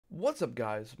What's up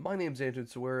guys, my name's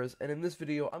Suarez, and in this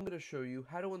video I'm going to show you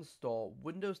how to install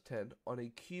Windows 10 on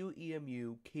a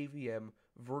Qemu KVM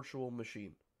virtual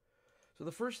machine. So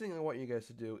the first thing I want you guys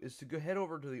to do is to go head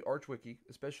over to the Arch Wiki,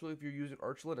 especially if you're using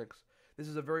Arch Linux. This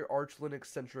is a very Arch Linux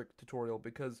centric tutorial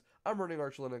because I'm running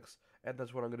Arch Linux and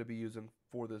that's what I'm going to be using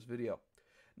for this video.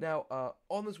 Now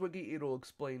on this wiki it'll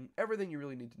explain everything you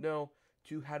really need to know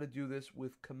to how to do this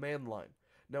with command line.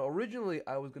 Now originally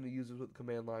I was going to use this with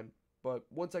command line, but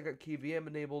once I got KVM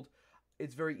enabled,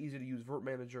 it's very easy to use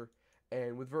Virt-Manager.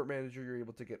 And with Virt-Manager, you're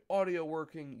able to get audio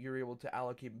working, you're able to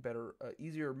allocate better,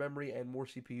 easier memory and more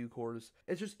CPU cores.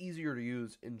 It's just easier to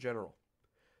use in general.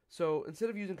 So instead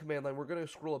of using command line, we're going to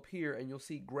scroll up here and you'll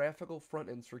see graphical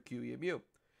front ends for Qemu.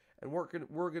 And what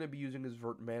we're going to be using is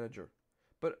Virt-Manager.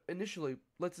 But initially,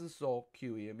 let's install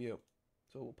Qemu.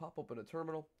 So we'll pop open a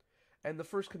terminal. And the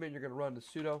first command you're going to run is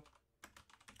sudo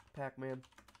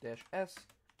pacman-s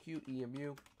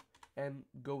Qemu and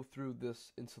go through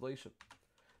this installation.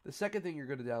 The second thing you're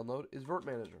going to download is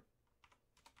Virt-Manager.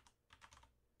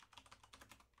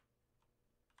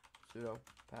 Sudo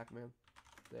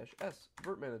pacman-s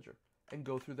Virt-Manager and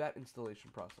go through that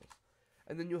installation process.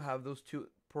 And then you'll have those two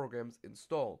programs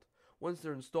installed. Once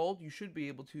they're installed, you should be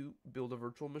able to build a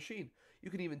virtual machine. You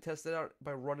can even test it out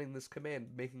by running this command,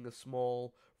 making a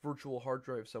small virtual hard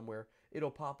drive somewhere.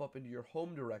 It'll pop up into your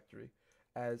home directory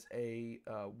as a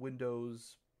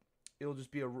Windows. It'll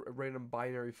just be a random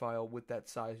binary file with that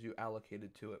size you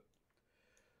allocated to it.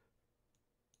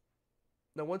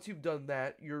 Now once you've done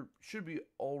that, you should be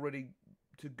all ready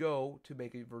to go to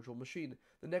make a virtual machine.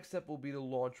 The next step will be to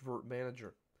launch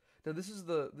Virt-Manager. Now this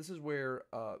is where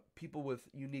people with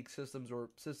unique systems or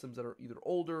systems that are either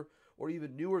older or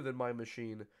even newer than my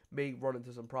machine may run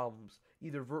into some problems.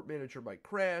 Either Virt-Manager might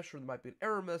crash or there might be an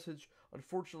error message.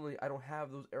 Unfortunately, I don't have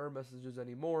those error messages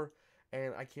anymore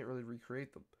and I can't really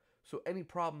recreate them. So any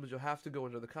problems, you'll have to go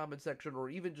into the comment section or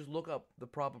even just look up the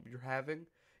problem you're having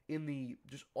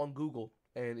just on Google,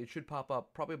 and it should pop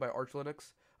up probably by Arch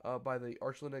Linux, by the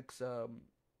Arch Linux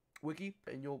wiki,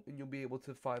 and you'll be able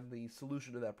to find the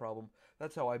solution to that problem.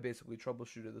 That's how I basically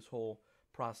troubleshooted this whole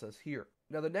process here.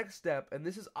 Now the next step, and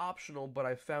this is optional, but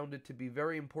I found it to be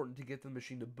very important to get the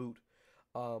machine to boot.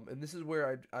 And this is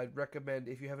where I'd recommend,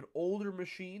 if you have an older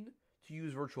machine, to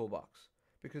use VirtualBox,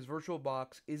 because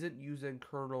VirtualBox isn't using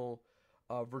kernel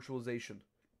virtualization.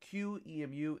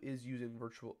 Qemu is using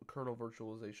kernel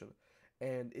virtualization,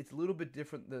 and it's a little bit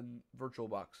different than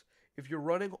VirtualBox. If you're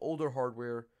running older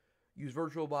hardware, use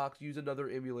VirtualBox, use another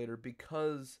emulator,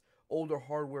 because older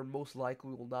hardware most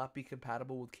likely will not be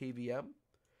compatible with KVM,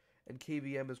 and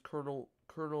KVM is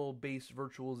kernel-based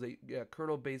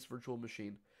virtual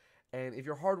machine. And if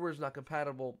your hardware is not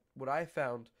compatible, what I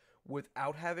found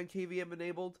without having KVM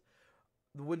enabled,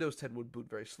 the Windows 10 would boot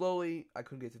very slowly. I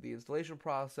couldn't get to the installation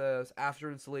process.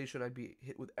 After installation, I'd be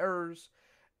hit with errors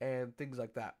and things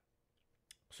like that.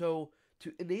 So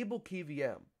to enable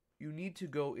KVM, you need to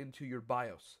go into your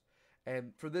BIOS.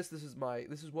 And for this is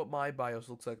what my BIOS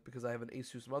looks like because I have an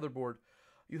Asus motherboard.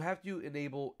 You have to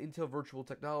enable Intel Virtual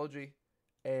Technology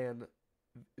and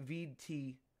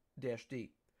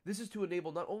VT-D. This is to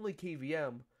enable not only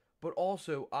KVM, but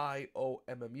also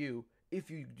IOMMU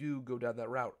if you do go down that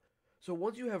route. So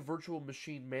once you have Virtual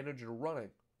Machine Manager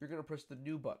running, you're going to press the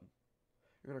New button.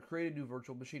 You're going to create a new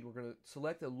virtual machine. We're going to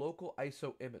select a local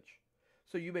ISO image.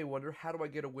 So you may wonder, how do I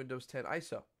get a Windows 10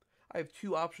 ISO? I have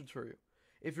two options for you.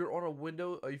 If you're on a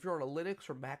Linux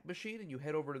or Mac machine and you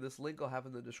head over to this link I'll have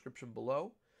in the description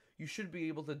below, you should be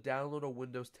able to download a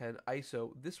Windows 10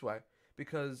 ISO this way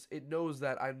because it knows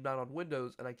that I'm not on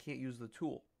Windows and I can't use the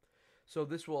tool. So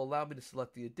this will allow me to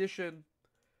select the edition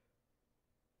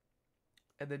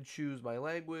and then choose my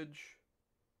language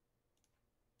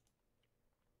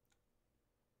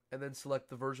and then select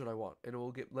the version I want, and it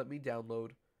will let me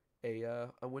download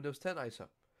a Windows 10 ISO.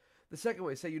 The second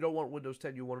way, say you don't want Windows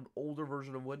 10, you want an older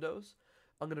version of Windows.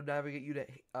 I'm going to navigate you to,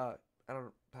 I don't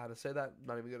know how to say that, I'm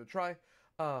not even going to try.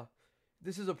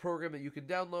 This is a program that you can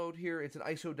download here. It's an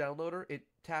ISO downloader. It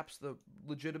taps the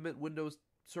legitimate Windows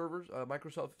servers,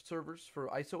 Microsoft servers for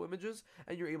ISO images,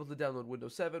 and you're able to download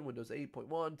Windows 7, Windows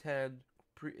 8.1, 10,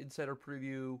 Insider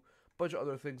Preview, a bunch of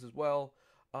other things as well.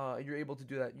 And you're able to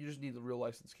do that. You just need the real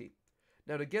license key.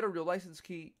 Now to get a real license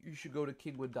key, you should go to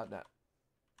Qemu.net.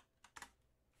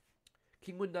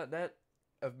 Qemu.net,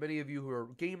 of many of you who are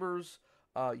gamers,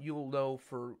 you'll know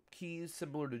for keys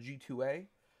similar to G2A,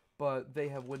 but they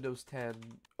have Windows 10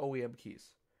 OEM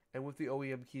keys. And with the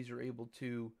OEM keys, you're able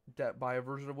to buy a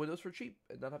version of Windows for cheap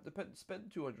and not have to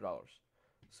spend $200.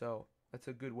 So that's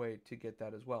a good way to get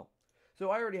that as well. So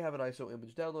I already have an ISO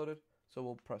image downloaded, so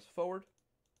we'll press forward.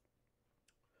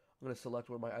 I'm going to select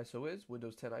where my ISO is,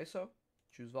 Windows 10 ISO,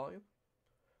 choose volume,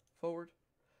 forward.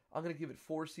 I'm going to give it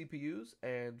 4 CPUs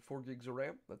and 4 gigs of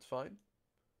RAM, that's fine.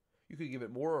 You could give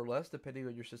it more or less depending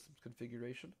on your system's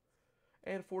configuration.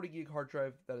 And 40 gig hard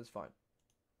drive, that is fine.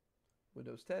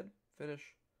 Windows 10, finish.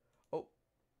 Oh,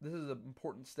 this is an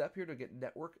important step here to get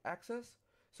network access.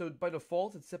 So by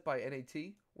default, it's set by NAT.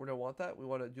 We don't want that. We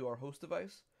want to do our host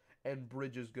device. And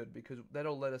bridge is good because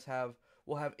that'll let us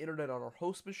we'll have internet on our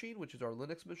host machine, which is our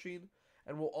Linux machine,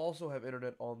 and we'll also have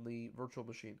internet on the virtual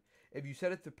machine. If you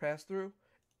set it to pass through,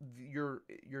 your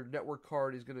network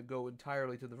card is going to go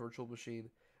entirely to the virtual machine,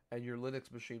 and your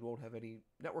Linux machine won't have any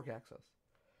network access.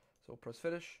 So press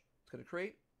finish. It's going to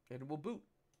create, and it will boot.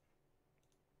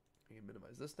 I can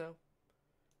minimize this now.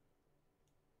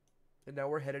 And now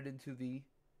we're headed into the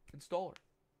installer.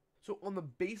 So on the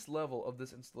base level of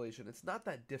this installation, it's not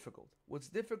that difficult. What's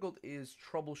difficult is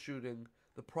troubleshooting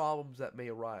the problems that may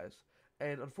arise.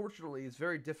 And unfortunately, it's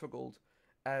very difficult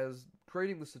as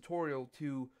creating this tutorial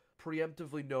to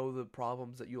preemptively know the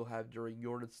problems that you'll have during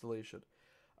your installation.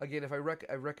 Again,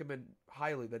 I recommend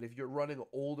highly that if you're running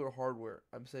older hardware,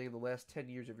 I'm saying in the last 10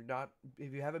 years,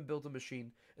 if you haven't built a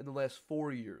machine in the last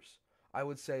 4 years, I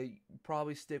would say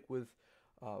probably stick with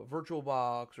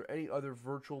VirtualBox or any other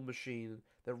virtual machine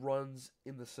that runs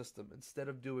in the system instead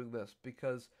of doing this,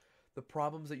 because the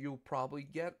problems that you'll probably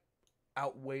get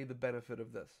outweigh the benefit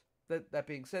of this. That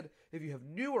being said, if you have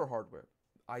newer hardware,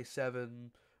 i7,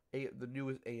 the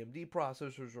newest AMD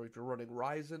processors, or if you're running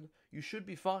Ryzen, you should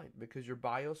be fine because your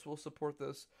BIOS will support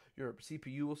this, your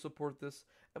CPU will support this,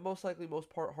 and most likely most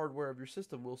hardware of your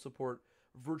system will support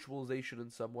virtualization in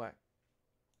some way.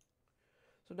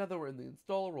 So now that we're in the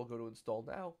installer, we'll go to install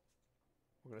now.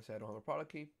 We're going to say I don't have a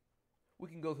product key. We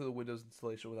can go through the Windows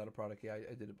installation without a product key.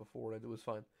 I did it before and it was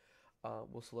fine.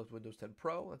 We'll select Windows 10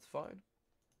 Pro, that's fine.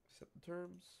 Set the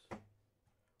terms.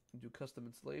 Do custom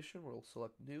installation, we'll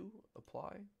select new,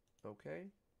 apply, okay.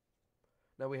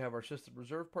 Now we have our system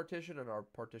reserve partition and our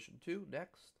partition 2,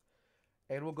 next.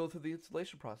 And we'll go through the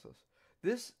installation process.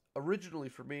 This, originally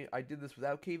for me, I did this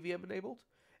without KVM enabled,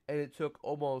 and it took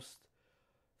almost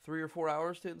 3 or 4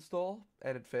 hours to install,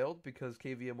 and it failed because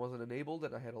KVM wasn't enabled,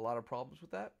 and I had a lot of problems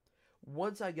with that.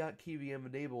 Once I got KVM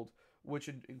enabled, which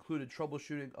included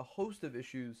troubleshooting a host of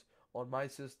issues on my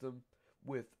system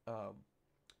with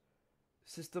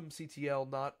systemctl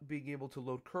not being able to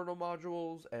load kernel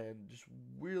modules and just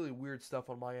really weird stuff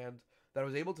on my end that I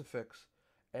was able to fix.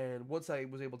 And once I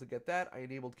was able to get that, I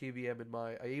enabled KVM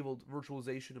I enabled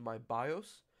virtualization in my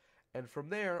BIOS, and from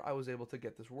there I was able to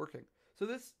get this working. So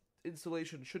this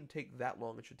installation shouldn't take that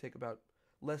long. It should take about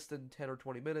less than 10 or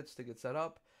 20 minutes to get set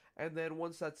up, and then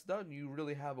once that's done, you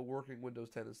really have a working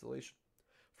Windows 10 installation.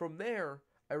 From there,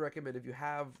 I recommend if you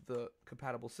have the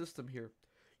compatible system here,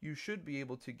 you should be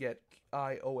able to get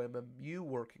IOMMU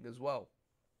working as well.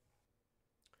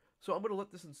 So I'm going to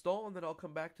let this install, and then I'll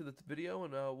come back to the video,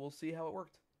 and we'll see how it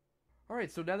worked.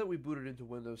 Alright, so now that we booted into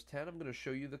Windows 10, I'm going to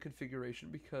show you the configuration,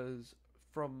 because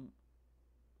from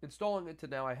installing it to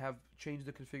now, I have changed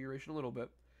the configuration a little bit.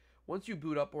 Once you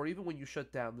boot up, or even when you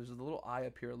shut down, there's a little eye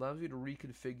up here. It allows you to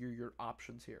reconfigure your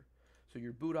options here. So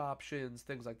your boot options,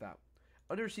 things like that.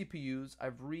 Under CPUs,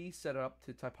 I've reset it up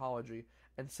to topology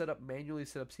and manually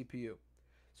set up CPU.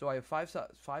 So I have 5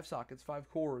 sockets, 5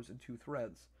 cores, and 2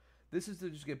 threads. This is to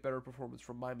just get better performance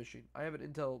from my machine. I have an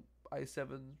Intel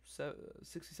i7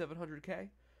 6700K,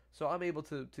 so I'm able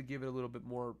to give it a little bit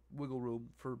more wiggle room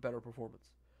for better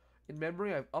performance. In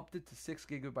memory, I've upped it to 6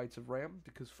 gigabytes of RAM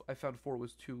because I found 4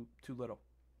 was too little.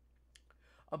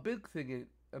 A big thing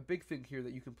here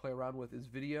that you can play around with is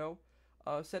video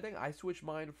setting. I switched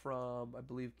mine from, I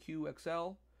believe,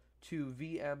 QXL to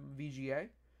VMVGA,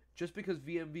 just because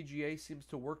VMVGA seems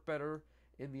to work better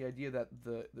in the idea that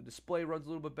the display runs a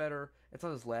little bit better. It's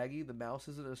not as laggy, the mouse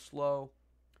isn't as slow,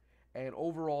 and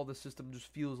overall the system just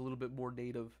feels a little bit more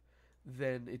native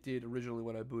than it did originally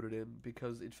when I booted in,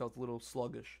 because it felt a little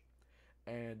sluggish.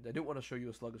 And I didn't want to show you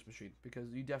a sluggish machine,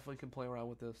 because you definitely can play around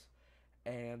with this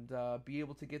and be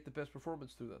able to get the best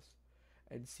performance through this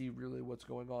and see really what's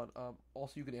going on.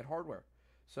 Also, you can add hardware.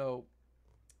 So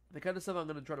the kind of stuff I'm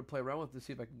going to try to play around with to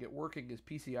see if I can get working is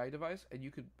PCI device, and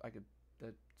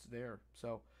that's there.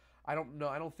 So I don't know.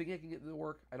 I don't think I can get it to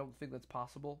work. I don't think that's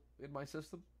possible in my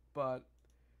system, but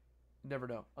never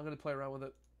know. I'm going to play around with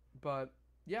it. But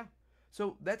yeah,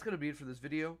 so that's going to be it for this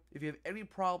video. If you have any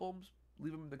problems,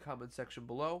 leave them in the comment section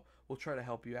below. We'll try to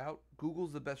help you out.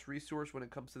 Google's the best resource when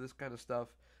it comes to this kind of stuff.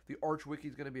 The Arch Wiki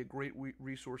is going to be a great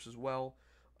resource as well.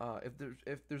 If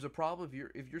there's a problem,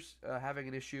 if you're having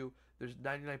an issue, there's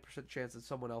 99% chance that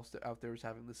someone else out there is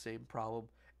having the same problem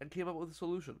and came up with a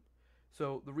solution.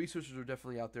 So the researchers are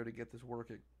definitely out there to get this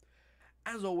working.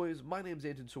 As always, my name's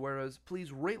Anton Suarez.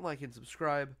 Please rate, like, and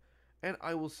subscribe, and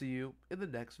I will see you in the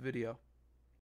next video.